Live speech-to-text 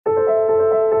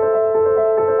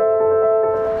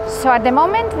So at the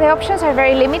moment, the options are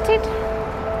very limited.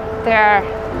 There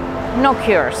are no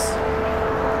cures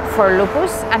for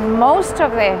lupus, and most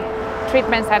of the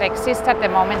treatments that exist at the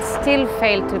moment still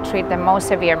fail to treat the most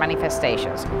severe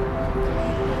manifestations.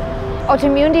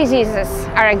 Autoimmune diseases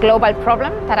are a global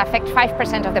problem that affect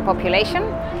 5% of the population,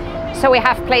 so we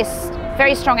have placed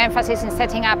very strong emphasis in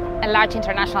setting up a large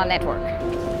international network.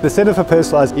 The Centre for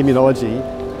Personalised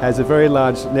Immunology has a very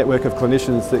large network of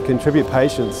clinicians that can treat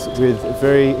patients with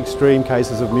very extreme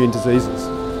cases of immune diseases.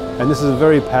 And this is a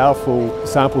very powerful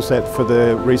sample set for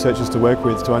the researchers to work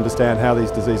with to understand how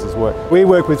these diseases work. We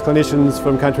work with clinicians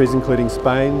from countries including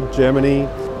Spain, Germany,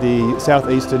 the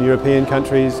southeastern European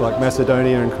countries like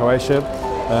Macedonia and Croatia,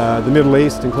 the Middle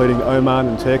East including Oman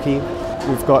and Turkey.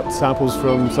 We've got samples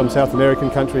from some South American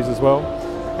countries as well,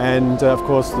 and of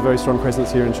course the very strong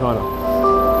presence here in China.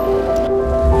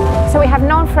 So we have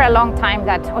known for a long time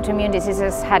that autoimmune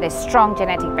diseases had a strong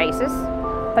genetic basis,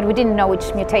 but we didn't know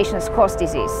which mutations cause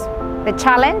disease. The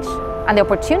challenge and the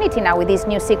opportunity now with these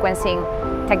new sequencing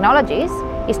technologies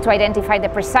is to identify the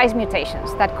precise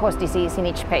mutations that cause disease in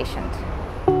each patient.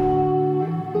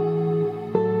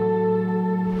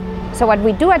 So what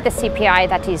we do at the CPI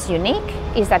that is unique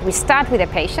is that we start with a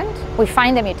patient, we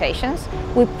find the mutations,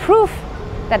 we prove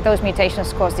that those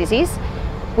mutations cause disease,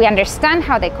 we understand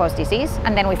how they cause disease,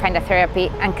 and then we find a therapy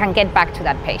and can get back to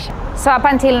that patient. So up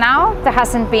until now, there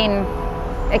hasn't been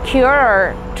a cure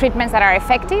or treatments that are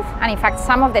effective, and in fact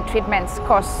some of the treatments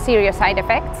cause serious side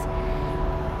effects.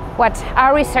 What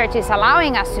our research is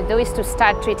allowing us to do is to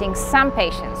start treating some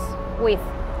patients with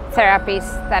therapies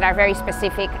that are very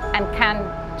specific and can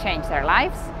change their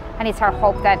lives, and it's our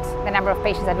hope that the number of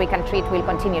patients that we can treat will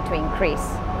continue to increase.